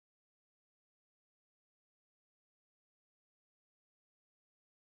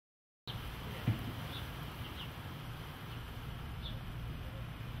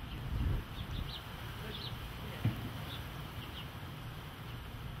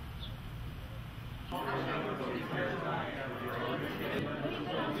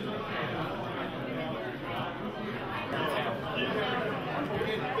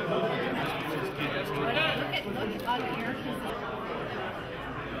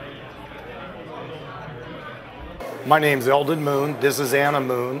My name's Eldon Moon, this is Anna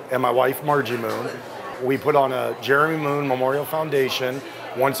Moon, and my wife Margie Moon. We put on a Jeremy Moon Memorial Foundation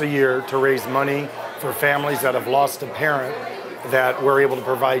once a year to raise money for families that have lost a parent, that we're able to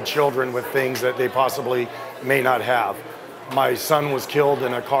provide children with things that they possibly may not have. My son was killed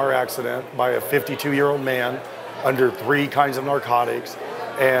in a car accident by a 52-year-old man under 3 kinds of narcotics,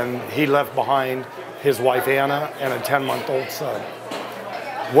 and he left behind his wife Anna and a 10-month-old son.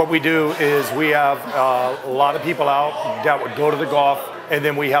 What we do is we have a lot of people out that would go to the golf, and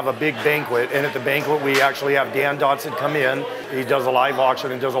then we have a big banquet, and at the banquet we actually have Dan Dotson come in. He does a live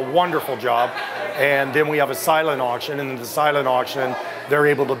auction and does a wonderful job, and then we have a silent auction, and in the silent auction they're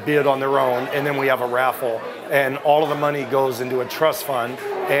able to bid on their own, and then we have a raffle, and all of the money goes into a trust fund,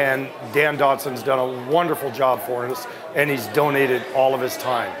 and Dan Dotson's done a wonderful job for us, and he's donated all of his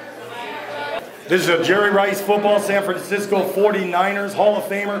time. This is a Jerry Rice football, San Francisco 49ers Hall of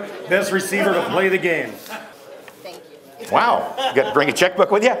Famer, best receiver to play the game. Thank you. Wow, you got to bring a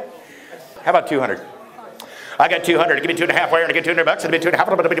checkbook with you? How about 200? I got 200, give me 2.5 where, and I get 200 bucks, and I get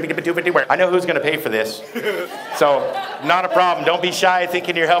 2.5, but give me 250 where. I know who's going to pay for this. So, not a problem. Don't be shy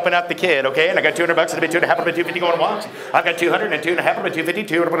thinking you're helping out the kid, okay? And I got 200 bucks, and I get 2.5, but 250 going once. I've got 200 and 2.5, but 250,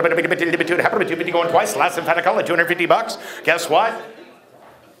 2.5, but 250 going twice. Last and final call at 250 bucks. Guess what?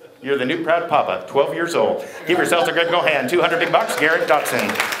 You're the new proud papa, 12 years old. Give yourselves a good go hand. 200 big bucks, Garrett Dotson.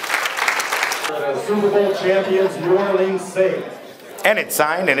 Super Bowl champions, New Orleans Saints. And it's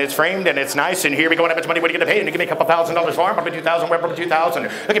signed, and it's framed, and it's nice, and here we go, and how much money, what are you going to pay? And you give me a couple $1,000 for it, probably 2,000, where, probably 2,000.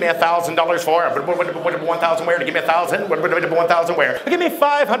 Give me $1,000 for it, 1,000 where? Give me 1,000, 1,000 where? Give me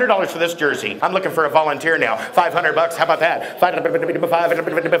 $500 for this jersey. I'm looking for a volunteer now. 500 bucks, how about that? 5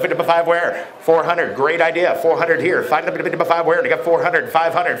 where? 400, great idea. 400 here. 5 where? I got 400,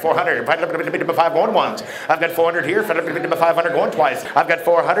 500, 400, 5 going once. I've got 400 here, 500 going twice. I've got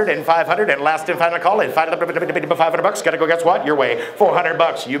 400 and 500, and last and final call it. 500 bucks, gotta go, guess what? Your way. 400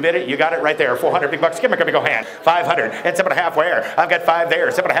 bucks, you bid it, you got it right there. 400 big bucks, give me a go hand. 500 and 7.5 where? I've got 5 there,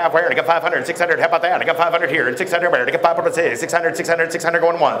 7.5 where? And I got 500 and 600, how about that? I got 500 here and 600 where? I got 500, 600, 600, 600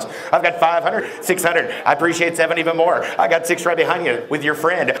 going once. I've got 500, 600. I appreciate 7 even more. I got 6 right behind you with your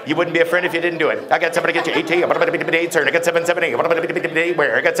friend. You wouldn't be a friend if you didn't do it. I got 7 to get you 18. What about 8, sir? I got 770.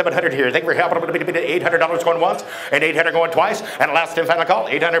 Where? I got 700 here. Thank you for help. $800 going once and 800 going twice. And last and final call,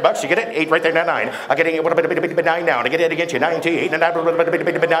 800 bucks. You get it? 8 right there, now 9. I get 8. What about 9 now? To get it against you, 9 T, 8 and 9.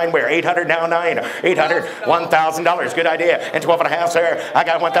 9 where? 800 now 9. 800, $1,000. Good idea. And 12.5, sir. I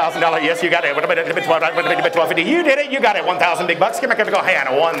got $1,000. Yes, you got it. What about 12.50? You did it. You got it. 1,000 big bucks. Give me a go hand.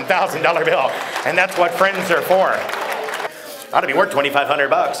 A $1,000 bill. And that's what friends are for. Ought to be worth 2,500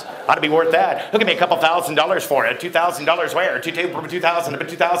 bucks. Ought to be worth that. Look at me a couple $1,000 for it. $2,000 where? 2,000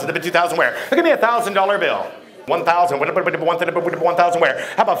 where? Look at me a $1,000 bill. 1,000. 1,000 where?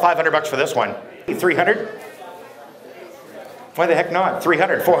 How about 500 bucks for this one? 300. Why the heck not?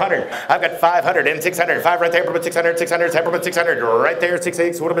 300, 400. I've got 500 and 600. 5 right there, 600, 600, 600. Right there,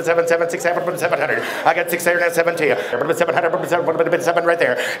 6, what about 7, 700. I got 600 and 70. 700, 7 right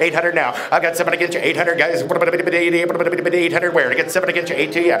there. 800 now. I've got 7 against you. 800 guys. 800 where? I get 7 against you.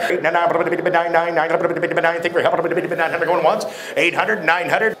 8 to you. 8, 9, 9, think we're helping 900 going once. 800,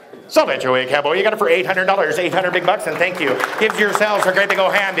 900. So that's your way, cowboy. You got it for $800, 800 big bucks, and thank you. Give yourselves a great big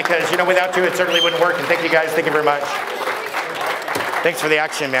old hand because, you know, without you, it certainly wouldn't work. And thank you guys. Thank you very much. Thanks for the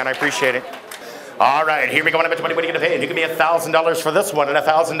action, man. I appreciate it. All right, here we go. How much money are you going to pay? You give me $1,000 for this one, and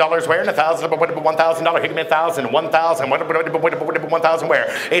 $1,000 where? And $1,000. You give me 1,000, 1,000. 1,000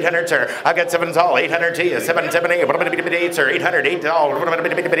 where? 800, sir. I've got 7 all. 800 to you. 7, 7, 8. What about 8, sir? 800, 8 all. What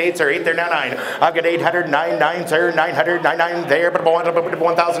about 8, sir? 8 there now 9. I've got 800, 9, 9, sir. 900, 9, 9 there. But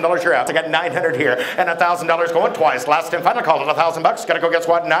 $1,000 you're out. I got 900 here, and $1,000 going twice. Last and final call at $1,000 bucks. Got to go. Guess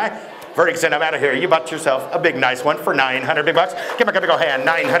what? Verdict said, I'm out of here. You bought yourself a big nice one for 900 big bucks. Give me a go hand,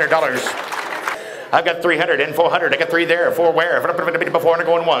 $900. I've got 300 and 400. I got 3 there. 4 where? 400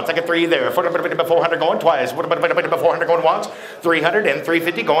 going once. I got 3 there. 400 going twice. 400 going once. 300 and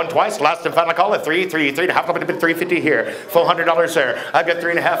 350 going twice. Last and final call at 3, 3.5, 350 here. $400, sir. I've got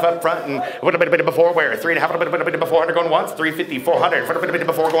 3.5 up front and what about before where? 3.5, 400 going once. 350, 400.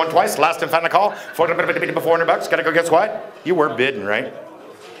 Before going twice. Last and final call. 400 bucks. Gotta go. Guess what? You were bidding, right?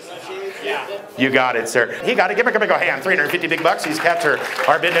 Yeah. You got it, sir. He got it. Give me a go hand. 350 big bucks. These cats are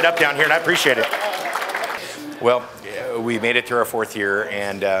bidding it up down here, and I appreciate it. Well, we made it through our 4th year,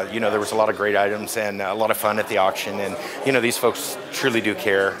 and you know, there was a lot of great items and a lot of fun at the auction, and you know, these folks truly do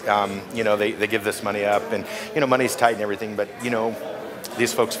care. You know, they give this money up, and you know, money's tight and everything, but you know,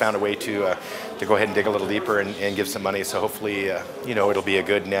 these folks found a way to go ahead and dig a little deeper and give some money. So hopefully, you know, it'll be a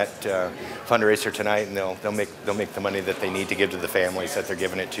good net fundraiser tonight, and they'll make the money that they need to give to the families that they're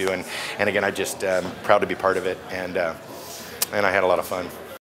giving it to. And again, I just proud to be part of it, and I had a lot of fun.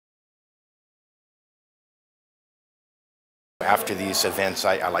 After these events,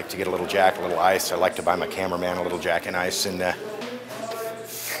 I like to get a little Jack, a little ice. I like to buy my cameraman a little Jack and ice, and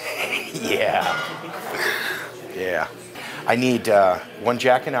yeah. I need one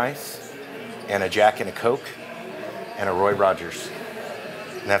Jack and ice, and a Jack and a Coke, and a Roy Rogers,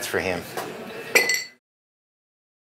 and that's for him.